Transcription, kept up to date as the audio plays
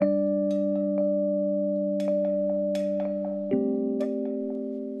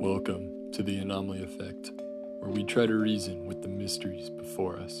to the Anomaly Effect, where we try to reason with the mysteries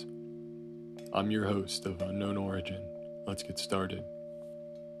before us. I'm your host of unknown origin. Let's get started.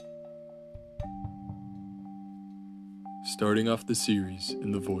 Starting off the series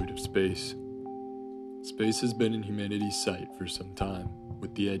in the void of space. Space has been in humanity's sight for some time,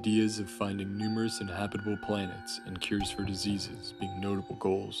 with the ideas of finding numerous inhabitable planets and cures for diseases being notable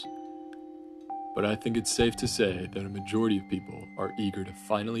goals. But I think it's safe to say that a majority of people are eager to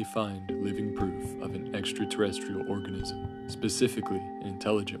finally find living proof of an extraterrestrial organism, specifically an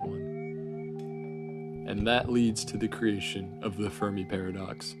intelligent one. And that leads to the creation of the Fermi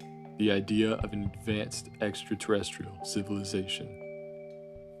paradox, the idea of an advanced extraterrestrial civilization.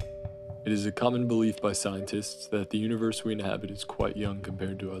 It is a common belief by scientists that the universe we inhabit is quite young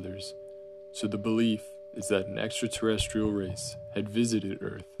compared to others, so the belief is that an extraterrestrial race had visited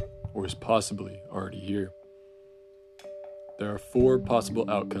Earth or is possibly already here. There are 4 possible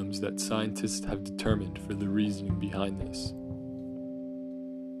outcomes that scientists have determined for the reasoning behind this.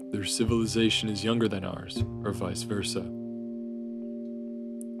 Their civilization is younger than ours, or vice versa.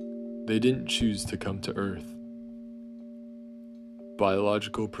 They didn't choose to come to Earth.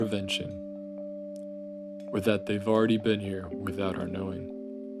 Biological prevention, or that they've already been here without our knowing.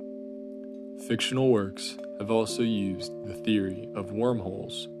 Fictional works have also used the theory of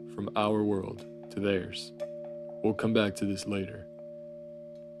wormholes from our world to theirs. We'll come back to this later.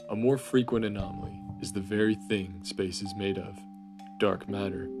 A more frequent anomaly is the very thing space is made of, dark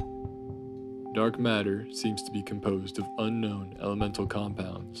matter. Dark matter seems to be composed of unknown elemental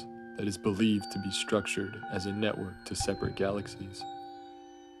compounds that is believed to be structured as a network to separate galaxies.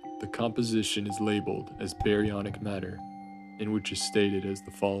 The composition is labeled as baryonic matter, in which is stated as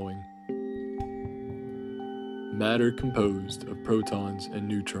the following: matter composed of protons and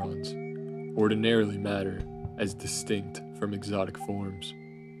neutrons, ordinarily matter as distinct from exotic forms.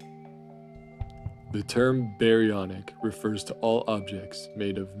 The term baryonic refers to all objects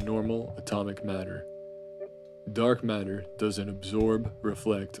made of normal atomic matter. Dark matter doesn't absorb,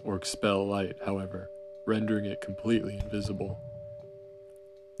 reflect, or expel light, however, rendering it completely invisible.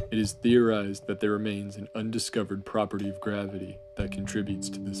 It is theorized that there remains an undiscovered property of gravity that contributes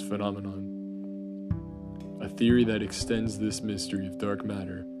to this phenomenon. A theory that extends this mystery of dark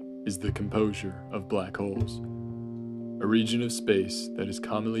matter is the composure of black holes, a region of space that is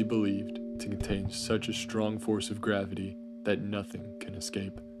commonly believed to contain such a strong force of gravity that nothing can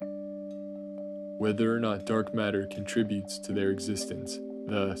escape. Whether or not dark matter contributes to their existence,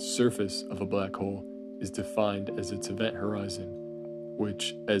 the surface of a black hole is defined as its event horizon,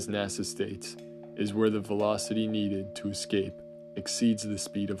 which, as NASA states, is where the velocity needed to escape exceeds the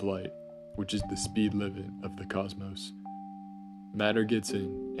speed of light, which is the speed limit of the cosmos. Matter gets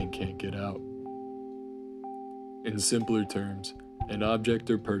in and can't get out. In simpler terms, an object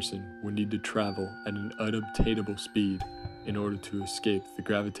or person would need to travel at an unobtainable speed in order to escape the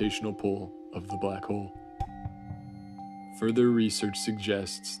gravitational pull of the black hole. Further research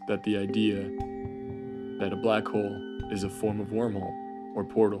suggests that the idea that a black hole is a form of wormhole or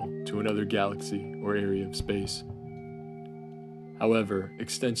portal to another galaxy or area of space. However,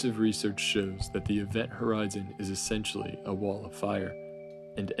 extensive research shows that the event horizon is essentially a wall of fire,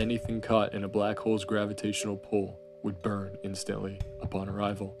 and anything caught in a black hole's gravitational pull would burn instantly upon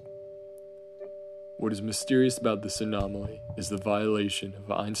arrival. What is mysterious about this anomaly is the violation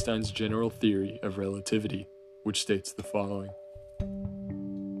of Einstein's general theory of relativity, which states the following: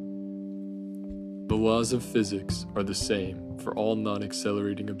 the laws of physics are the same for all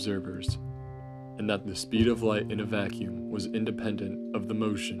non-accelerating observers, and that the speed of light in a vacuum was independent of the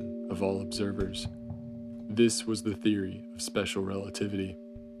motion of all observers. This was the theory of special relativity.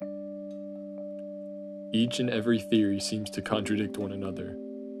 Each and every theory seems to contradict one another,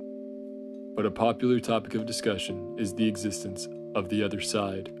 but a popular topic of discussion is the existence of the other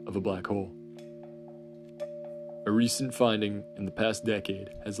side of a black hole. A recent finding in the past decade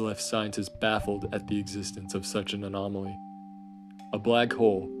has left scientists baffled at the existence of such an anomaly. A black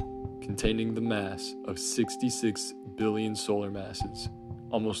hole containing the mass of 66 billion solar masses,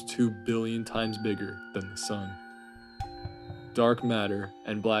 almost 2 billion times bigger than the Sun. Dark matter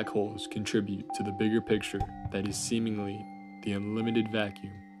and black holes contribute to the bigger picture that is seemingly the unlimited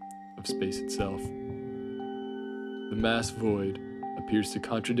vacuum of space itself. The mass void appears to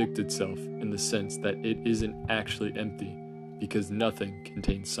contradict itself in the sense that it isn't actually empty, because nothing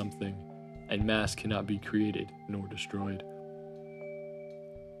contains something, and mass cannot be created nor destroyed.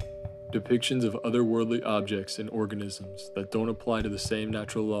 Depictions of otherworldly objects and organisms that don't apply to the same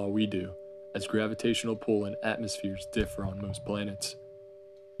natural law we do, as gravitational pull and atmospheres differ on most planets.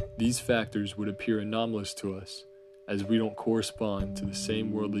 These factors would appear anomalous to us, as we don't correspond to the same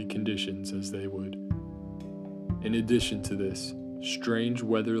worldly conditions as they would. In addition to this, strange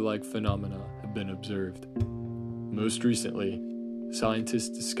weather-like phenomena have been observed. Most recently, scientists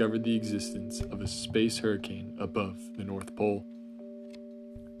discovered the existence of a space hurricane above the North Pole.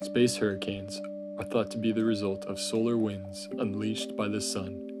 Space hurricanes are thought to be the result of solar winds unleashed by the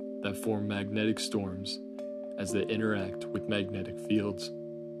sun that form magnetic storms as they interact with magnetic fields.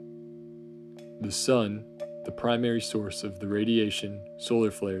 The sun, the primary source of the radiation, solar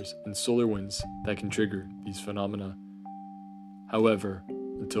flares, and solar winds that can trigger these phenomena. However,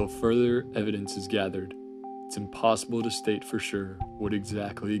 until further evidence is gathered, it's impossible to state for sure what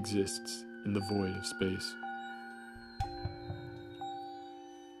exactly exists in the void of space.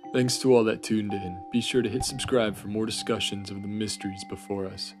 Thanks to all that tuned in. Be sure to hit subscribe for more discussions of the mysteries before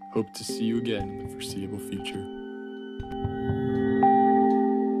us. Hope to see you again in the foreseeable future.